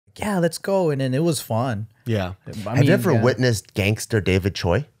yeah, let's go. And then it was fun. Yeah. Have you ever witnessed gangster David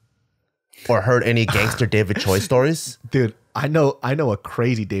Choi? Or heard any gangster David Choi stories? Dude, I know a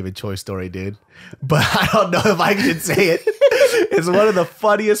crazy David Choi story, dude. But I don't know if I should say it. It's one of the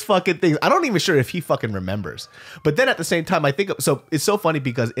funniest fucking things. I don't even sure if he fucking remembers. But then at the same time, I think so. It's so funny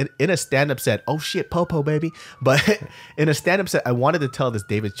because in a stand-up set, oh shit, Popo baby. But in a stand-up set, I wanted to tell this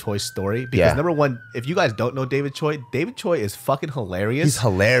David Choi story because number one, if you guys don't know David Choi is fucking hilarious. He's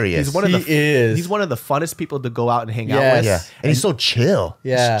hilarious. He's one of he's one of the funnest people to go out and hang out with. Yeah, and he's so chill.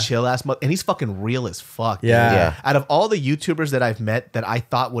 Yeah, he's chill ass, and he's fucking real as fuck. Yeah. Out of all the YouTubers that I've met that I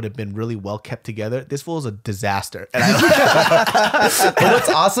thought would have been really well kept together, this fool is a disaster. And but what's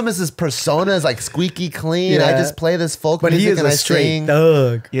awesome is his persona is like squeaky clean. Yeah. I just play this folk but music he is and a I straight sing.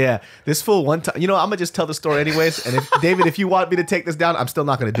 thug. Yeah, this fool one time, I'm gonna just tell the story anyways. And if David, if you want me to take this down, I'm still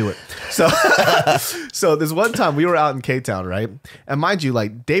not gonna do it. So, so this one time we were out in K-Town, right? And mind you,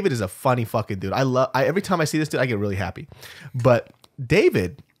 like David is a funny fucking dude. Every time I see this dude, I get really happy. But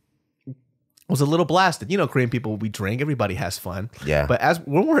David was a little blasted. Korean people, we drink, everybody has fun. Yeah. But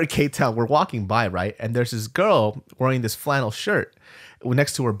when we're in K-Town, we're walking by, right? And there's this girl wearing this flannel shirt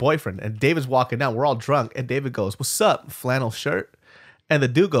next to her boyfriend. And David's walking down. We're all drunk. And David goes, "What's up, flannel shirt?" And the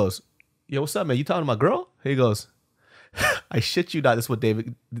dude goes, "Yo, what's up, man? You talking to my girl?" He goes, I shit you not. This is what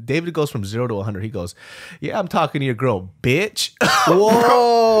David goes from 0 to 100. He goes, "Yeah, I'm talking to your girl, bitch."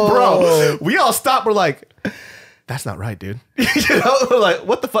 Whoa. Bro, we all stop. We're like, that's not right, dude. We're like,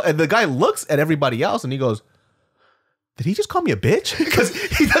 what the fuck? And the guy looks at everybody else and he goes, "Did he just call me a bitch?" Because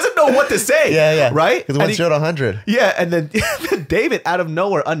he doesn't know what to say. Yeah. Right? Because 1 0 to 100. Yeah. And then David, out of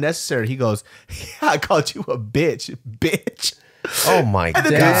nowhere, unnecessary, he goes, "Yeah, I called you a bitch. Oh my God.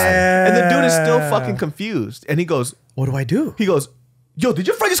 And the dude is still fucking confused. And he goes, "What do I do?" He goes, "Yo, did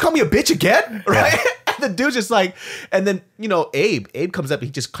your friend just call me a bitch again?" Right? And the dude's just like, and then, Abe comes up and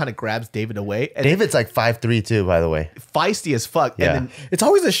he just kind of grabs David away. And David's like 5'3" too, by the way. feisty as fuck. Yeah. And then, It's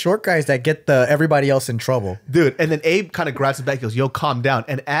always the short guys that get everybody else in trouble. dude, and then Abe kind of grabs him back and goes, "Yo, calm down."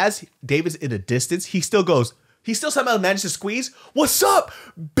 And as David's in a distance, he still somehow manages to squeeze, "What's up,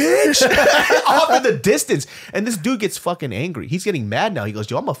 bitch?" off in the distance. And this dude gets fucking angry. He's getting mad now. He goes,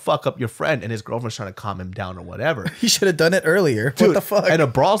 "Yo, I'm gonna fuck up your friend." And his girlfriend's trying to calm him down or whatever. He should have done it earlier. Dude, what the fuck? And a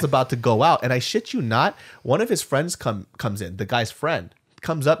brawl's about to go out. And I shit you not, one of his friends comes in, the guy's friend.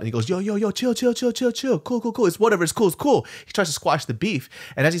 Comes up and he goes, yo, chill. Cool. It's whatever. It's cool. He tries to squash the beef.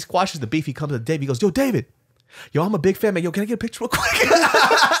 And as he squashes the beef, he comes to Dave. He goes, "Yo, David. Yo, I'm a big fan, man. Yo, can I get a picture real quick?"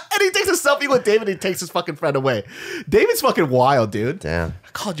 And he takes a selfie with David and he takes his fucking friend away. David's fucking wild, dude. Damn. I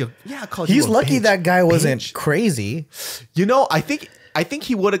called you. Yeah, I called you. He's a lucky bitch. that guy wasn't Bitch. crazy. I think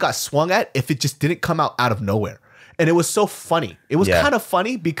he would have got swung at if it just didn't come out of nowhere. And it was so funny. It was kind of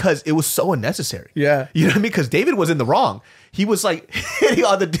funny because it was so unnecessary. Yeah. You know what I mean? Because David was in the wrong. He was like hitting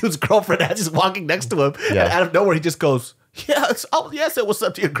on the dude's girlfriend as he's walking next to him. Yeah. And out of nowhere, he just goes, "Yes, so what's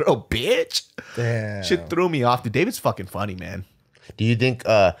up to your girl, bitch?" Damn. Shit threw me off. Dude, David's fucking funny, man. Do you think,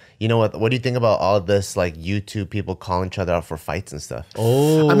 what do you think about all this, like YouTube people calling each other out for fights and stuff?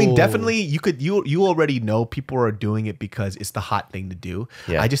 Oh, I mean, definitely you already know people are doing it because it's the hot thing to do.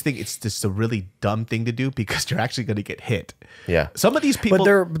 Yeah. I just think it's just a really dumb thing to do because you're actually going to get hit. Yeah. Some of these people,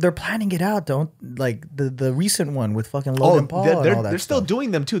 but they're planning it out. Don't like the recent one with fucking Logan Paul. they're, and all that they're still stuff.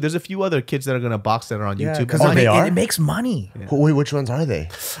 doing them too. There's a few other kids that are going to box that are on Yeah, YouTube. because Oh, they are? it makes money. Yeah. Wait, which ones are they?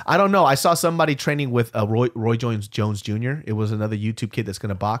 I don't know. I saw somebody training with Roy Jones Jr. It was another YouTube kid that's going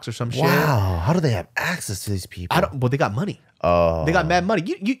to box or some shit. Wow. How do they have access to these people? Well, they got money. Oh. They got mad money.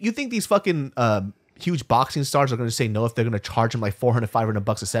 You think these fucking huge boxing stars are going to say no if they're going to charge them like $400,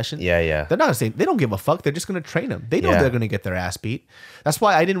 $500 a session? Yeah. They're not going to say, they don't give a fuck. They're just going to train them. They know Yeah. they're going to get their ass beat. That's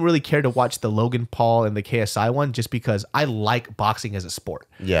why I didn't really care to watch the Logan Paul and the KSI one, just because I like boxing as a sport.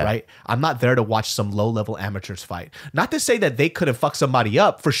 Yeah. Right? I'm not there to watch some low-level amateurs fight. Not to say that they couldn't fuck somebody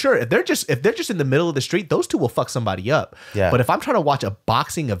up. For sure. If they're just in the middle of the street, those two will fuck somebody up. Yeah. But if I'm trying to watch a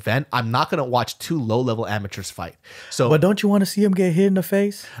boxing event, I'm not going to watch two low-level amateurs fight. So But don't you want to see him get hit in the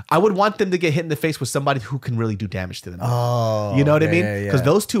face? I would want them to get hit in the face with somebody who can really do damage to them. Oh, you know what I mean? yeah. Because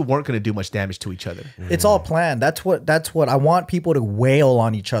those two weren't going to do much damage to each other. It's all planned. That's what I want people to wail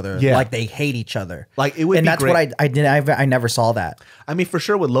on each other. Yeah. Like they hate each other. Like, it would and be that's great. what I did. I never saw that. I mean, for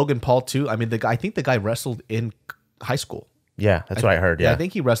sure with Logan Paul too. I mean, I think the guy wrestled in high school. Yeah, that's what I heard. Yeah. I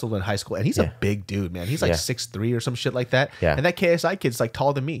think he wrestled in high school, and he's a big dude, man. He's like 6'3" or some shit like that. Yeah. And that KSI kid's like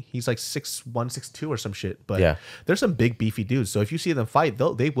taller than me. He's like 6'1", 6'2" or some shit. But Yeah. there's some big beefy dudes. So if you see them fight,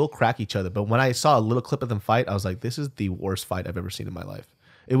 they will crack each other. But when I saw a little clip of them fight, I was like, this is the worst fight I've ever seen in my life.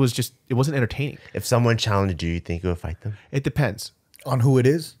 It wasn't entertaining. If someone challenged you think you would fight them? It depends. On who it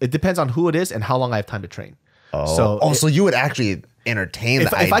is? It depends on who it is and how long I have time to train. So you would actually entertain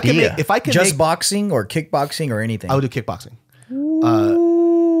the idea. If I can Just make, boxing or kickboxing or anything. I would do kickboxing.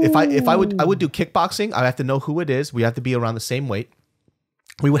 If I would do kickboxing, I have to know who it is. We have to be around the same weight.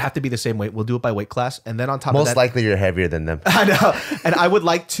 We would have to be the same weight. We'll do it by weight class, and then on top of that, most likely you're heavier than them. I know. And I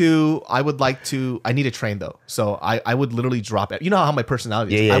need to train though. So I would literally drop it. You know how my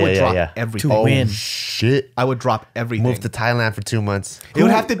personality is. Yeah, I would drop yeah. everything. To win. Shit. I would drop everything. Move to Thailand for 2 months. It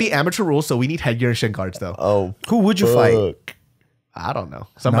would have to be amateur rules, so we need headgear and shin guards though. Oh, Who would you fight? I don't know.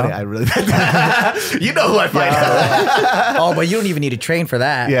 Somebody No? I really you know who I fight. Oh, but you don't even need to train for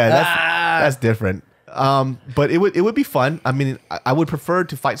that. Yeah, that's different. But it would be fun. I mean, I would prefer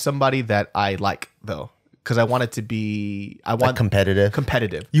to fight somebody that I like though, because I want it to be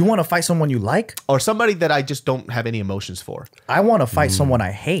competitive, You want to fight someone you like? or somebody that I just don't have any emotions for. I want to fight someone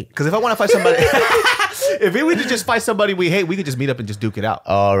I hate. Because if I want to fight somebody, if we were to just fight somebody we hate, we could just meet up and just duke it out.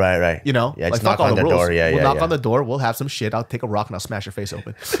 Oh, right. You know, Yeah, just fuck knock on the door. Yeah, we'll yeah. knock on the door. We'll have some shit. I'll take a rock and I'll smash your face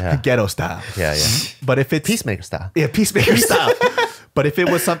open, Yeah. ghetto style. Yeah. But if it's Peacemaker style. yeah, peacemaker style. But if it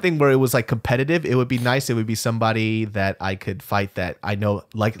was something where it was like competitive, it would be nice. It would be somebody that I could fight that I know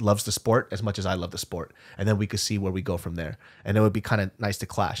loves the sport as much as I love the sport, and then we could see where we go from there. And it would be kind of nice to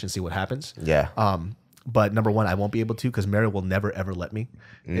clash and see what happens. Yeah. But number one, I won't be able to because Mariel will never ever let me.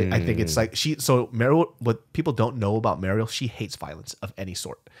 I think it's like Mariel. What people don't know about Mariel, she hates violence of any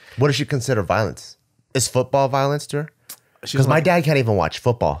sort. What does she consider violence? Is football violence to her? She's Because my like, dad can't even watch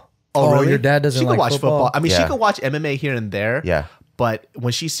football. Oh, your dad doesn't She like can watch football? I mean, she Yeah. can watch MMA here and there. Yeah. But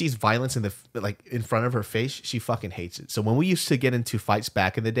when she sees violence in front of her face, she fucking hates it. So when we used to get into fights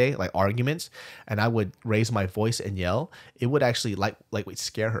back in the day, like arguments, and I would raise my voice and yell, it would actually lightweight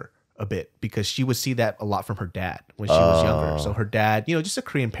scare her a bit because she would see that a lot from her dad when she was younger. So her dad, just a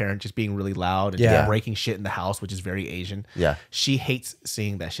Korean parent, just being really loud and just breaking shit in the house, which is very Asian. Yeah. She hates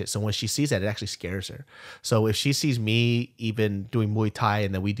seeing that shit. So when she sees that, it actually scares her. So if she sees me even doing Muay Thai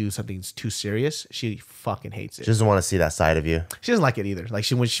and then we do something too serious, she fucking hates it. She doesn't want to see that side of you. She doesn't like it either. Like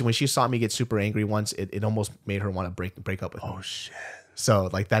when she saw me get super angry once, it almost made her want to break up with me. Oh, shit. So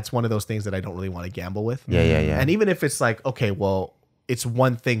like that's one of those things that I don't really want to gamble with. Yeah. And even if it's like, okay, well, it's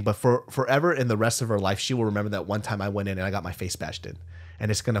one thing, but for forever in the rest of her life, she will remember that one time I went in and I got my face bashed in. And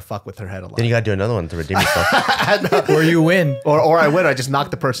it's gonna fuck with her head a lot. Then you got to do another one to redeem yourself. Or you win. Or I win, I just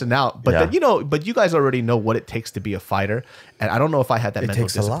knock the person out. But Yeah. then, but you guys already know what it takes to be a fighter. And I don't know if I had that mental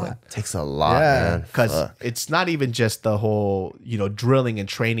takes a discipline. lot. Takes a lot, Yeah. man. Because Fuck. it's not even just the whole, drilling and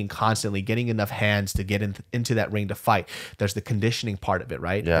training constantly, getting enough hands to get into that ring to fight. There's the conditioning part of it,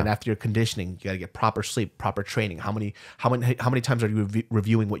 right? Yeah. And after your conditioning, you got to get proper sleep, proper training. How many times are you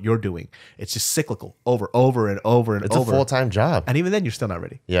reviewing what you're doing? It's just cyclical, over and over and over. It's a full-time job. And even then, you're still not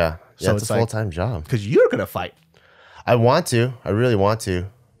ready Yeah. So It's it's a like- full-time job. because you're gonna fight. I want to. I really want to.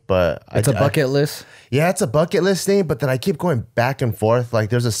 But It's a bucket list. Yeah, it's a bucket list thing, but then I keep going back and forth. Like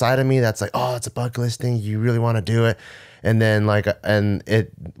there's a side of me that's like, oh, it's a bucket list thing. You really want to do it. And then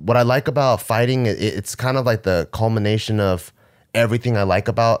what I like about fighting, it's kind of like the culmination of everything I like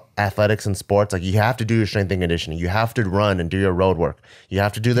about athletics and sports. Like you have to do your strength and conditioning. You have to run and do your road work. You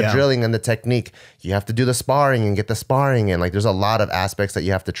have to do the drilling and the technique. You have to do the sparring and get the sparring. And like there's a lot of aspects that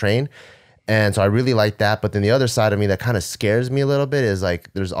you have to train. And so I really like that. But then the other side of me that kind of scares me a little bit is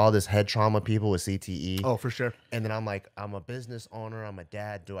like there's all this head trauma people with CTE. Oh, for sure. And then I'm like, I'm a business owner. I'm a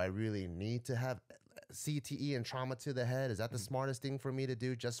dad. Do I really need to have CTE and trauma to the head? Is that the smartest thing for me to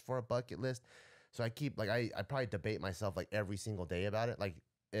do just for a bucket list? So I keep like I probably debate myself like every single day about it. Like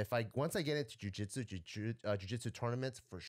if once I get into jujitsu tournaments, for